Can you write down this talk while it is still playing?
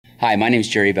Hi, my name is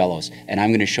Jerry Bellows, and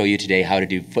I'm going to show you today how to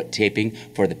do foot taping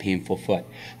for the painful foot.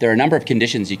 There are a number of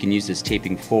conditions you can use this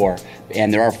taping for,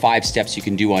 and there are 5 steps you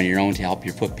can do on your own to help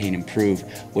your foot pain improve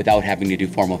without having to do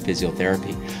formal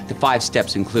physiotherapy. The 5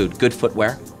 steps include good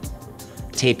footwear,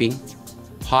 taping,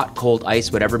 hot, cold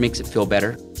ice, whatever makes it feel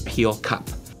better, heel cup,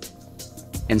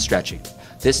 and stretching.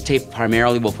 This tape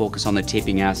primarily will focus on the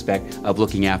taping aspect of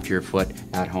looking after your foot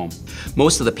at home.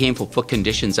 Most of the painful foot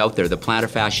conditions out there, the plantar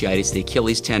fasciitis, the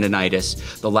Achilles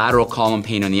tendonitis, the lateral column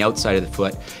pain on the outside of the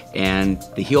foot, and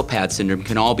the heel pad syndrome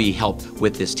can all be helped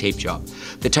with this tape job.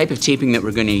 The type of taping that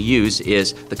we're going to use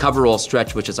is the Coverall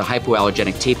Stretch, which is a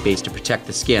hypoallergenic tape base to protect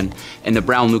the skin, and the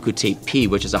Brown Leukotape P,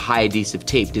 which is a high adhesive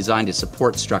tape designed to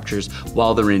support structures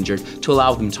while they're injured to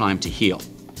allow them time to heal.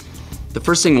 The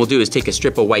first thing we'll do is take a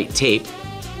strip of white tape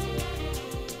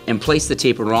and place the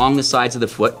tape along the sides of the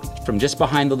foot from just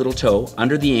behind the little toe,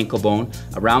 under the ankle bone,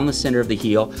 around the center of the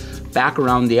heel, back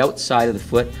around the outside of the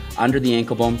foot, under the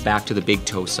ankle bone, back to the big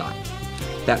toe side.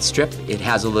 That strip, it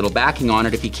has a little backing on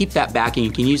it. If you keep that backing,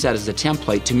 you can use that as a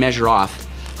template to measure off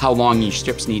how long your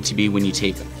strips need to be when you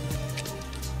tape it.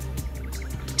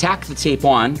 Tack the tape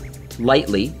on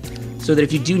lightly so that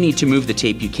if you do need to move the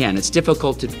tape, you can. It's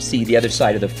difficult to see the other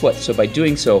side of the foot, so by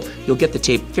doing so, you'll get the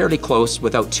tape fairly close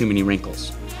without too many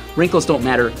wrinkles. Wrinkles don't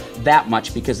matter that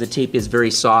much because the tape is very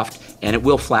soft and it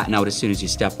will flatten out as soon as you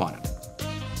step on it.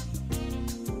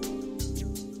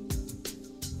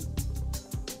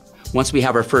 Once we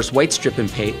have our first white strip in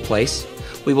place,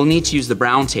 we will need to use the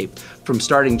brown tape from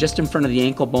starting just in front of the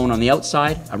ankle bone on the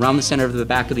outside, around the center of the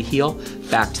back of the heel,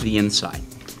 back to the inside.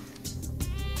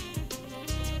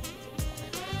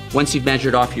 Once you've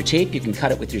measured off your tape, you can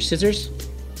cut it with your scissors.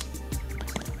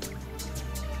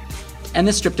 And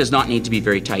this strip does not need to be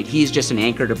very tight. He is just an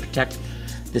anchor to protect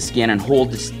the skin and hold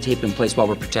this tape in place while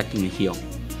we're protecting the heel.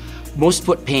 Most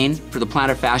foot pain for the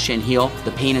plantar fascia and heel,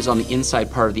 the pain is on the inside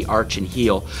part of the arch and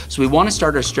heel. So we want to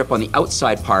start our strip on the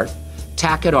outside part,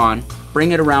 tack it on,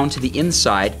 bring it around to the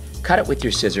inside, cut it with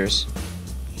your scissors,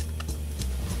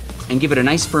 and give it a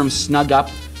nice firm snug up,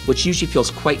 which usually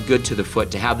feels quite good to the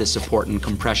foot to have this support and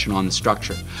compression on the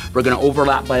structure. We're going to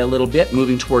overlap by a little bit,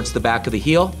 moving towards the back of the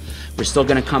heel. We're still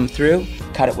going to come through,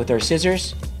 cut it with our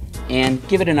scissors, and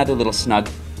give it another little snug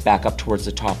back up towards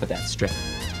the top of that strip.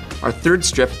 Our third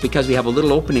strip, because we have a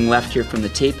little opening left here from the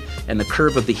tape and the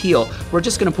curve of the heel, we're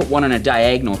just going to put one on a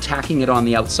diagonal, tacking it on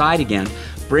the outside again,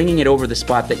 bringing it over the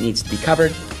spot that needs to be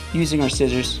covered, using our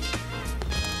scissors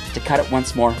to cut it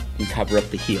once more and cover up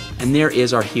the heel. And there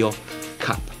is our heel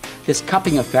cup. This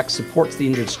cupping effect supports the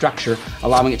injured structure,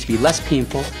 allowing it to be less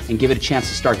painful and give it a chance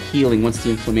to start healing once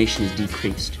the inflammation is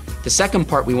decreased. The second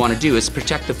part we want to do is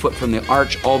protect the foot from the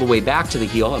arch all the way back to the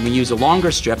heel, and we use a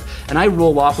longer strip, and I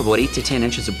roll off about 8 to 10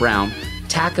 inches of brown,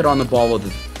 tack it on the ball of the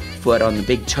foot on the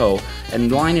big toe,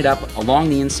 and line it up along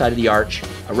the inside of the arch,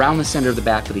 around the center of the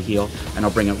back of the heel, and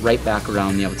I'll bring it right back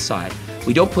around the outside.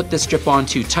 We don't put this strip on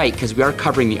too tight because we are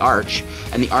covering the arch,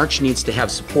 and the arch needs to have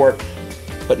support,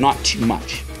 but not too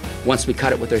much. Once we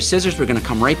cut it with our scissors, we're going to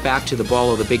come right back to the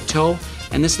ball of the big toe,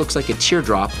 and this looks like a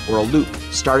teardrop or a loop,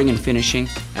 starting and finishing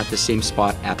at the same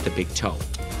spot at the big toe.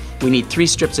 We need 3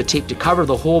 strips of tape to cover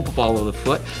the whole ball of the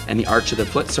foot and the arch of the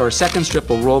foot, so our second strip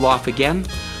will roll off again,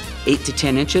 8 to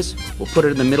 10 inches. We'll put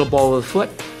it in the middle ball of the foot,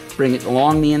 bring it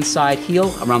along the inside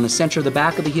heel, around the center of the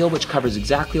back of the heel, which covers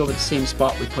exactly over the same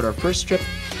spot we put our first strip,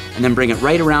 and then bring it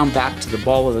right around back to the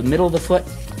ball of the middle of the foot,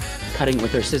 cutting it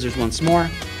with our scissors once more,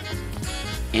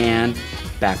 and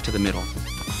back to the middle.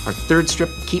 Our third strip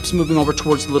keeps moving over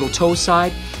towards the little toe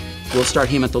side. We'll start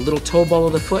him at the little toe ball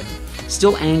of the foot,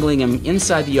 still angling him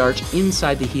inside the arch,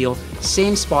 inside the heel,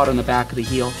 same spot on the back of the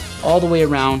heel, all the way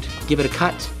around, give it a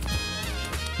cut.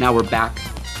 Now we're back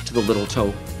to the little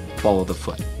toe ball of the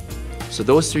foot. So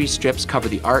those 3 strips cover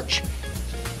the arch,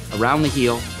 around the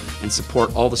heel, and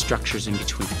support all the structures in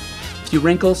between. A few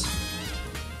wrinkles,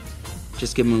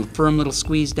 just give them a firm little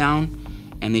squeeze down,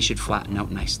 and they should flatten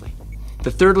out nicely.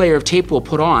 The third layer of tape we'll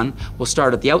put on, we'll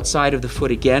start at the outside of the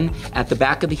foot again, at the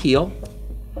back of the heel,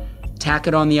 tack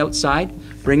it on the outside,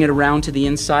 bring it around to the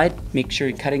inside, make sure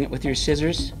you're cutting it with your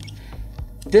scissors.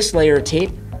 This layer of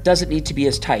tape doesn't need to be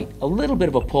as tight, a little bit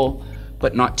of a pull,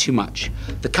 but not too much.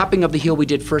 The cupping of the heel we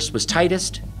did first was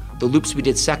tightest, the loops we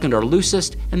did second are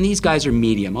loosest, and these guys are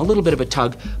medium, a little bit of a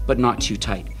tug, but not too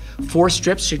tight. 4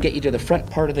 strips should get you to the front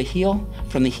part of the heel,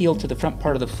 from the heel to the front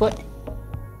part of the foot.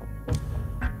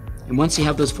 And once you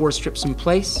have those 4 strips in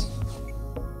place,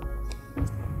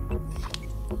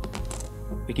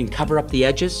 we can cover up the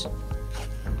edges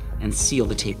and seal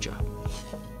the tape job.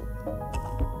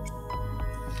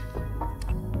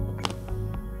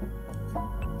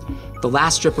 The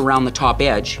last strip around the top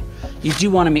edge, You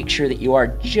do want to make sure that you are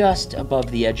just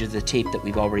above the edge of the tape that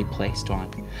we've already placed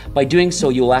on. By doing so,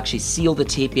 you'll actually seal the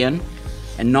tape in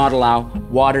and not allow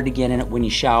water to get in it when you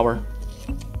shower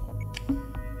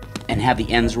and have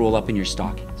the ends roll up in your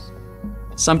stockings.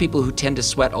 Some people who tend to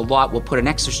sweat a lot will put an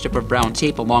extra strip of brown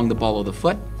tape along the ball of the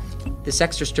foot. This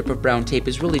extra strip of brown tape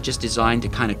is really just designed to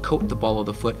kind of coat the ball of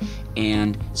the foot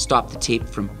and stop the tape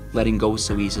from letting go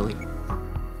so easily.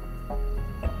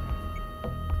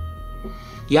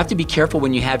 You have to be careful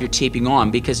when you have your taping on,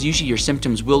 because usually your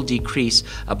symptoms will decrease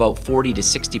about 40 to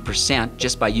 60%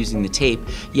 just by using the tape.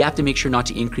 You have to make sure not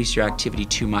to increase your activity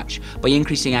too much. By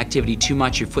increasing activity too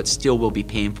much, your foot still will be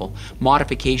painful.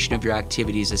 Modification of your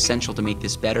activity is essential to make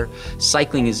this better.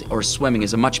 Cycling or swimming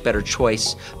is a much better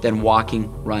choice than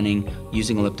walking, running,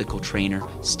 using elliptical trainer,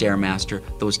 Stairmaster,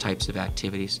 those types of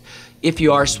activities. If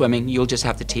you are swimming, you'll just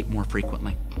have to tape more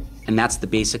frequently. And that's the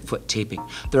basic foot taping.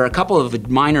 There are a couple of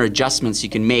minor adjustments you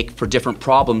can make for different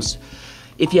problems.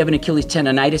 If you have an Achilles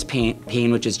tendonitis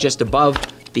pain, which is just above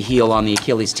the heel on the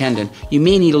Achilles tendon, you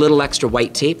may need a little extra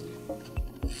white tape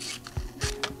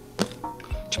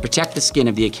to protect the skin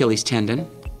of the Achilles tendon.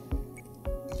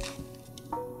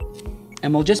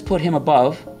 And we'll just put him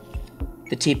above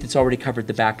the tape that's already covered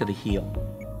the back of the heel.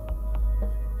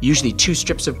 Usually 2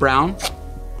 strips of brown,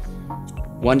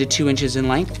 1 to 2 inches in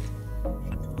length,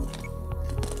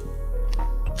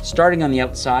 starting on the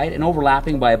outside and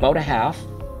overlapping by about a half,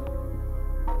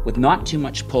 with not too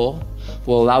much pull,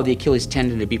 will allow the Achilles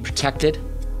tendon to be protected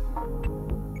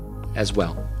as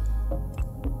well.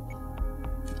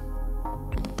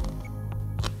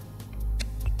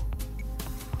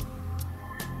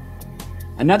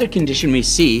 Another condition we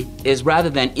see is,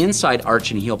 rather than inside arch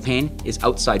and heel pain, is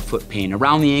outside foot pain,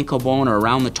 around the ankle bone or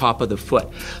around the top of the foot.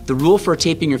 The rule for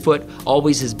taping your foot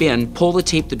always has been, pull the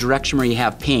tape the direction where you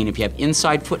have pain. If you have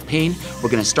inside foot pain, we're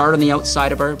going to start on the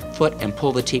outside of our foot and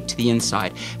pull the tape to the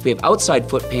inside. If we have outside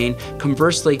foot pain,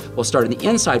 conversely, we'll start on the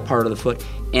inside part of the foot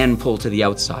and pull to the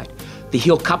outside. The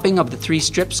heel cupping of the 3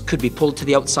 strips could be pulled to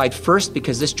the outside first,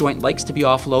 because this joint likes to be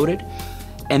offloaded.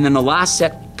 And then the last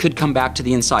set could come back to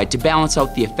the inside to balance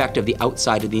out the effect of the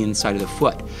outside of the inside of the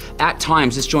foot. At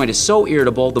times, this joint is so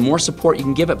irritable, the more support you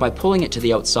can give it by pulling it to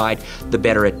the outside, the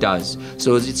better it does.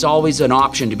 So it's always an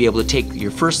option to be able to take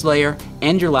your first layer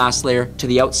and your last layer to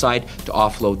the outside to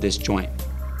offload this joint.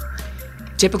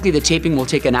 Typically, the taping will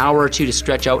take an hour or 2 to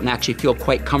stretch out and actually feel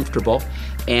quite comfortable,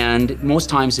 and most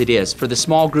times it is. For the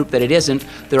small group that it isn't,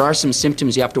 there are some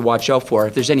symptoms you have to watch out for.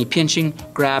 If there's any pinching,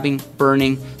 grabbing,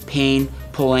 burning, pain,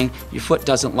 pulling, your foot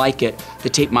doesn't like it, the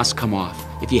tape must come off.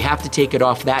 If you have to take it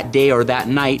off that day or that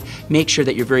night, make sure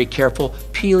that you're very careful,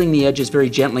 peeling the edges very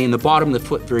gently and the bottom of the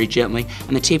foot very gently,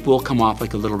 and the tape will come off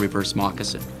like a little reverse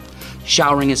moccasin.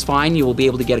 Showering is fine. You will be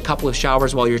able to get a couple of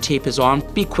showers while your tape is on.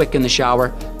 Be quick in the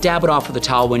shower. Dab it off with a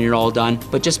towel when you're all done,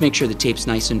 but just make sure the tape's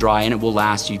nice and dry, and it will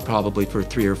last you probably for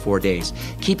 3 or 4 days.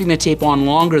 Keeping the tape on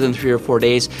longer than 3 or 4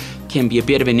 days can be a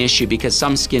bit of an issue, because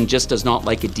some skin just does not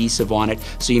like adhesive on it,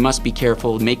 so you must be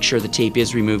careful. Make sure the tape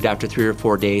is removed after 3 or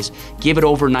 4 days. Give it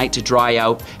overnight to dry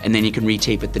out, and then you can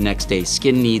retape it the next day.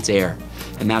 Skin needs air,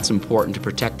 and that's important to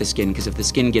protect the skin, because if the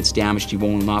skin gets damaged, you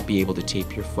will not be able to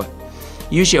tape your foot.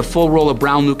 Usually a full roll of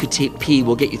brown Leukotape P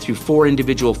will get you through 4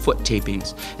 individual foot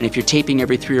tapings. And if you're taping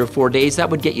every 3 or 4 days, that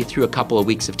would get you through a couple of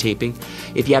weeks of taping.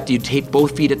 If you have to tape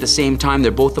both feet at the same time,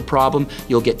 they're both a problem,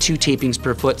 you'll get 2 tapings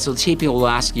per foot. So the taping will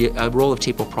last you, a roll of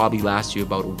tape will probably last you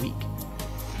about a week.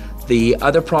 The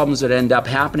other problems that end up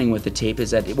happening with the tape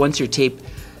is that once your tape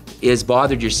is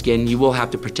bothered your skin, you will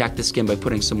have to protect the skin by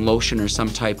putting some lotion or some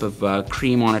type of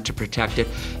cream on it to protect it.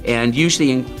 And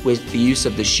usually with the use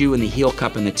of the shoe and the heel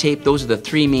cup and the tape, those are the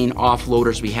 3 main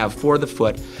offloaders we have for the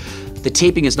foot. The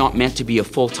taping is not meant to be a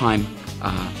full-time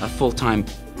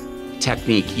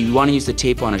technique. You want to use the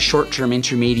tape on a short-term,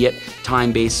 intermediate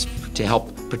time base to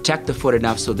help protect the foot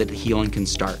enough so that the healing can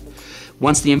start.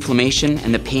 Once the inflammation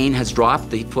and the pain has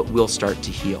dropped, the foot will start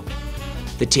to heal.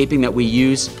 The taping that we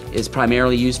use is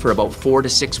primarily used for about 4 to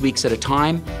 6 weeks at a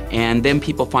time, and then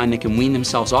people find they can wean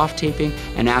themselves off taping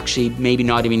and actually maybe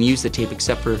not even use the tape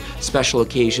except for special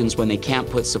occasions when they can't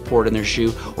put support in their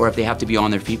shoe, or if they have to be on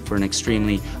their feet for an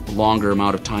extremely longer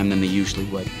amount of time than they usually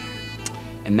would.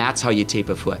 And that's how you tape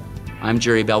a foot. I'm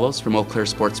Jerry Bellows from Eau Claire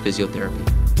Sports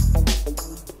Physiotherapy.